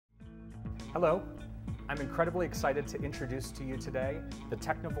Hello, I'm incredibly excited to introduce to you today the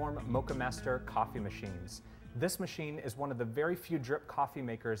Technivorm Moccamaster coffee machines. This machine is one of the very few drip coffee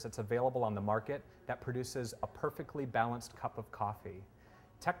makers that's available on the market that produces a perfectly balanced cup of coffee.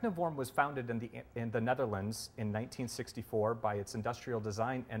 Technivorm was founded in the Netherlands in 1964 by its industrial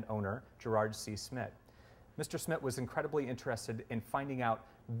design and owner, Gerard C. Smit. Mr. Smit was incredibly interested in finding out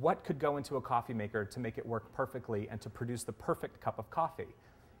what could go into a coffee maker to make it work perfectly and to produce the perfect cup of coffee.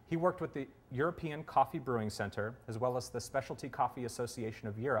 He worked with the European Coffee Brewing Center, as well as the Specialty Coffee Association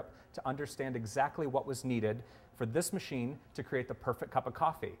of Europe, to understand exactly what was needed for this machine to create the perfect cup of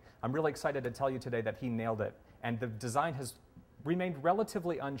coffee. I'm really excited to tell you today that he nailed it, and the design has remained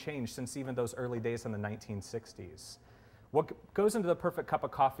relatively unchanged since even those early days in the 1960s. What goes into the perfect cup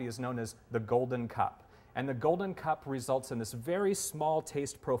of coffee is known as the golden cup, and the golden cup results in this very small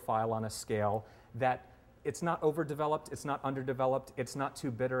taste profile on a scale that it's not overdeveloped, it's not underdeveloped, it's not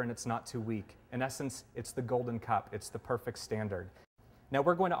too bitter, and it's not too weak. In essence, it's the golden cup. It's the perfect standard. Now,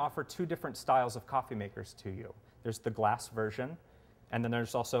 we're going to offer two different styles of coffee makers to you. There's the glass version, and then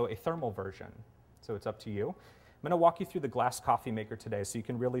there's also a thermal version. So it's up to you. I'm going to walk you through the glass coffee maker today so you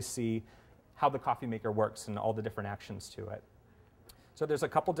can really see how the coffee maker works and all the different actions to it. So there's a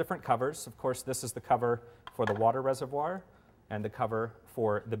couple different covers. Of course, this is the cover for the water reservoir and the cover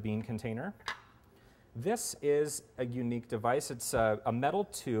for the bean container. This is a unique device. It's a metal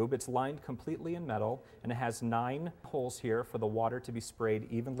tube. It's lined completely in metal, and it has 9 holes here for the water to be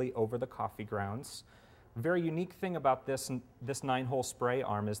sprayed evenly over the coffee grounds. A very unique thing about this 9-hole spray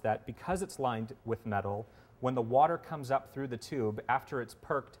arm is that because it's lined with metal, when the water comes up through the tube, after it's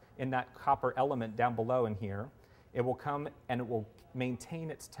perked in that copper element down below in here, it will come and it will maintain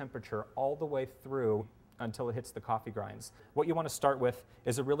its temperature all the way through until it hits the coffee grinds. What you want to start with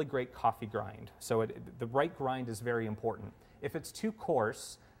is a really great coffee grind. So the right grind is very important. If it's too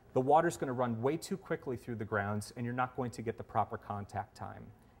coarse, the water's going to run way too quickly through the grounds and you're not going to get the proper contact time.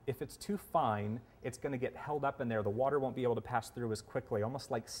 If it's too fine, it's going to get held up in there. The water won't be able to pass through as quickly, almost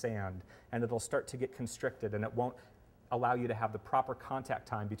like sand, and it'll start to get constricted and it won't allow you to have the proper contact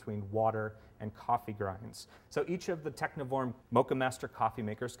time between water and coffee grinds. So each of the Technivorm Moccamaster coffee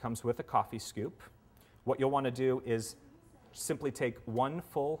makers comes with a coffee scoop. What you'll want to do is simply take 1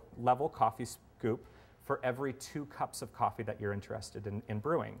 full level coffee scoop for every 2 cups of coffee that you're interested in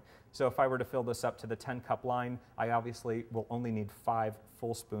brewing. So if I were to fill this up to the 10-cup line, I obviously will only need 5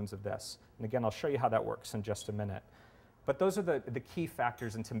 full spoons of this. And again, I'll show you how that works in just a minute. But those are the key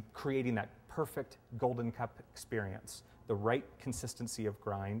factors into creating that perfect golden cup experience. The right consistency of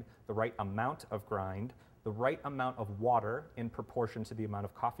grind, the right amount of grind, the right amount of water in proportion to the amount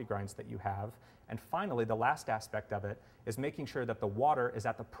of coffee grinds that you have. And finally, the last aspect of it is making sure that the water is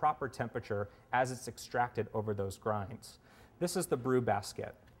at the proper temperature as it's extracted over those grinds. This is the brew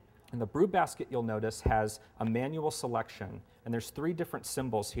basket. And the brew basket, you'll notice, has a manual selection. And there's 3 different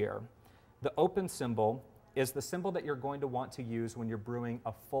symbols here. The open symbol is the symbol that you're going to want to use when you're brewing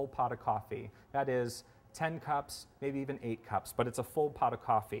a full pot of coffee. That is 10 cups, maybe even 8 cups, but it's a full pot of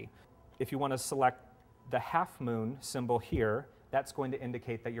coffee. If you want to select the half moon symbol here, that's going to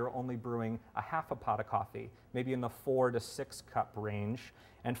indicate that you're only brewing a half a pot of coffee, maybe in the 4 to 6 cup range.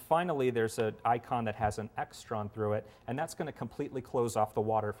 And finally, there's an icon that has an X drawn through it, and that's going to completely close off the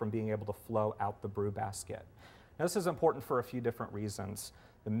water from being able to flow out the brew basket. Now, this is important for a few different reasons.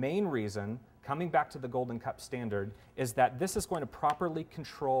 The main reason, coming back to the golden cup standard, is that this is going to properly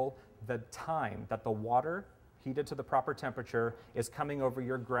control the time that the water heated to the proper temperature is coming over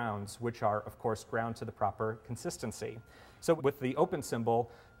your grounds, which are, of course, ground to the proper consistency. So with the open symbol,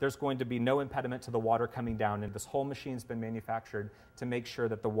 there's going to be no impediment to the water coming down, and this whole machine's been manufactured to make sure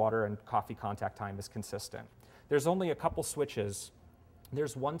that the water and coffee contact time is consistent. There's only a couple switches.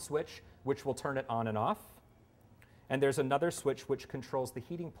 There's one switch which will turn it on and off, and there's another switch which controls the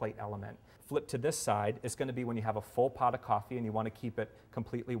heating plate element. Flip to this side is going to be when you have a full pot of coffee and you want to keep it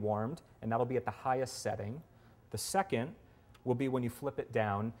completely warmed, and that'll be at the highest setting. The second will be when you flip it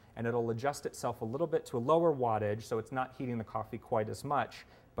down, and it'll adjust itself a little bit to a lower wattage, so it's not heating the coffee quite as much.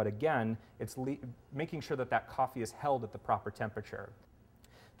 But again, it's making sure that that coffee is held at the proper temperature.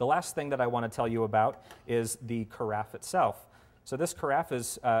 The last thing that I want to tell you about is the carafe itself. So this carafe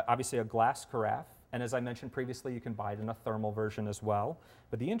is obviously a glass carafe, and as I mentioned previously, you can buy it in a thermal version as well.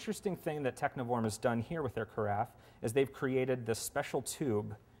 But the interesting thing that Technivorm has done here with their carafe is they've created this special tube.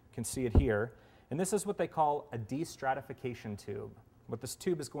 You can see it here. And this is what they call a destratification tube. What this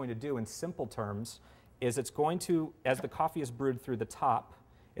tube is going to do in simple terms is it's going to, as the coffee is brewed through the top,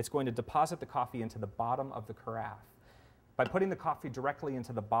 it's going to deposit the coffee into the bottom of the carafe. By putting the coffee directly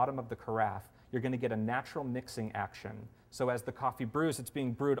into the bottom of the carafe, you're going to get a natural mixing action. So as the coffee brews, it's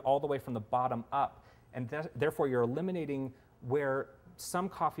being brewed all the way from the bottom up, and therefore you're eliminating where some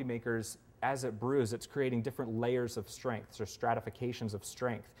coffee makers, as it brews, it's creating different layers of strength, or stratifications of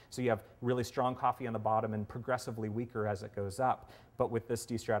strength. So you have really strong coffee on the bottom and progressively weaker as it goes up. But with this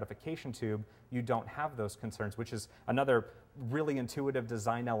destratification tube, you don't have those concerns, which is another really intuitive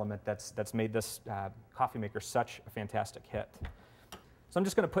design element that's made this coffee maker such a fantastic hit. So I'm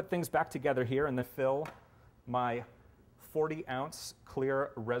just going to put things back together here and then fill my 40-ounce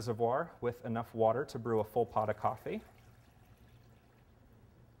clear reservoir with enough water to brew a full pot of coffee.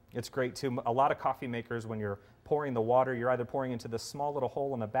 It's great too. A lot of coffee makers, when you're pouring the water, you're either pouring into this small little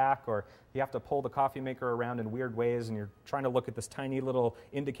hole in the back, or you have to pull the coffee maker around in weird ways, and you're trying to look at this tiny little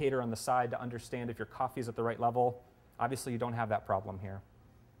indicator on the side to understand if your coffee is at the right level. Obviously, you don't have that problem here.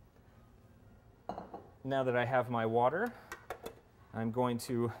 Now that I have my water, I'm going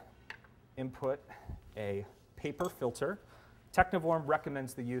to input a paper filter. Technivorm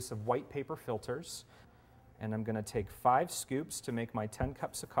recommends the use of white paper filters. And I'm going to take 5 scoops to make my 10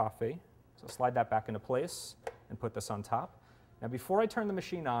 cups of coffee. So slide that back into place and put this on top. Now before I turn the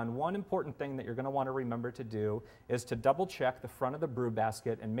machine on, one important thing that you're going to want to remember to do is to double check the front of the brew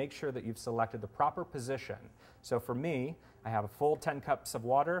basket and make sure that you've selected the proper position. So for me, I have a full 10 cups of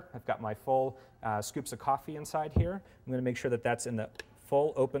water. I've got my full scoops of coffee inside here. I'm going to make sure that that's in the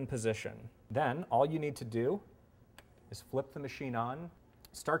full open position. Then all you need to do is flip the machine on.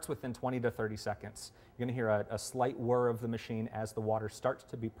 Starts within 20 to 30 seconds. You're going to hear a slight whir of the machine as the water starts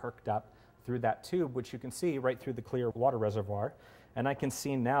to be perked up through that tube, which you can see right through the clear water reservoir. And I can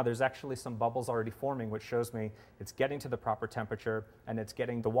see now there's actually some bubbles already forming, which shows me it's getting to the proper temperature and it's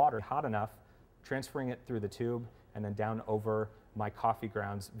getting the water hot enough, transferring it through the tube and then down over my coffee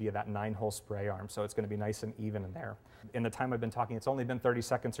grounds via that 9-hole spray arm. So it's going to be nice and even in there. In the time I've been talking, it's only been 30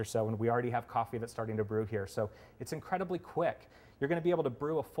 seconds or so, and we already have coffee that's starting to brew here. So it's incredibly quick. You're going to be able to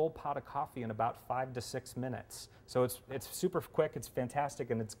brew a full pot of coffee in about 5 to 6 minutes. So it's super quick, it's fantastic,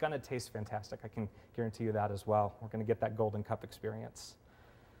 and it's going to taste fantastic. I can guarantee you that as well. We're going to get that golden cup experience.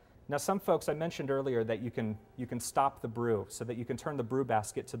 Now some folks, I mentioned earlier that you can stop the brew so that you can turn the brew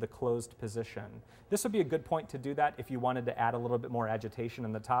basket to the closed position. This would be a good point to do that if you wanted to add a little bit more agitation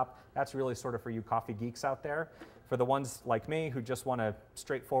in the top. That's really sort of for you coffee geeks out there. For the ones like me who just want a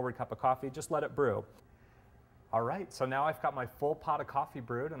straightforward cup of coffee, just let it brew. All right, so now I've got my full pot of coffee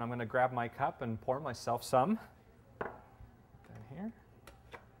brewed, and I'm going to grab my cup and pour myself some. In here.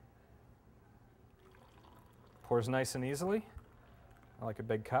 Pours nice and easily. I like a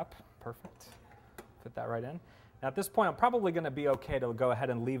big cup. Perfect. Fit that right in. Now at this point, I'm probably going to be okay to go ahead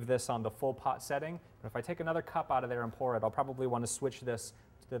and leave this on the full pot setting. But if I take another cup out of there and pour it, I'll probably want to switch this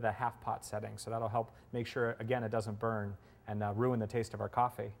to the half pot setting. So that'll help make sure, again, it doesn't burn and ruin the taste of our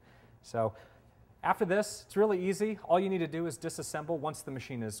coffee. So after this, it's really easy. All you need to do is disassemble once the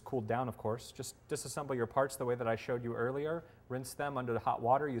machine is cooled down, of course. Just disassemble your parts the way that I showed you earlier. Rinse them under the hot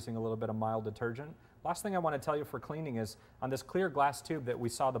water using a little bit of mild detergent. Last thing I want to tell you for cleaning is on this clear glass tube that we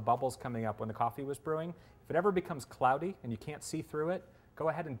saw the bubbles coming up when the coffee was brewing, if it ever becomes cloudy and you can't see through it, go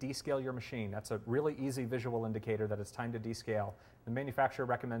ahead and descale your machine. That's a really easy visual indicator that it's time to descale. The manufacturer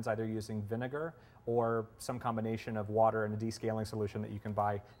recommends either using vinegar or some combination of water and a descaling solution that you can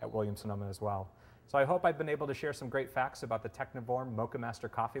buy at Williams-Sonoma as well. So I hope I've been able to share some great facts about the Technivorm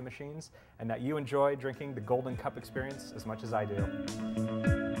Moccamaster coffee machines and that you enjoy drinking the Golden Cup experience as much as I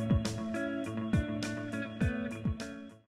do.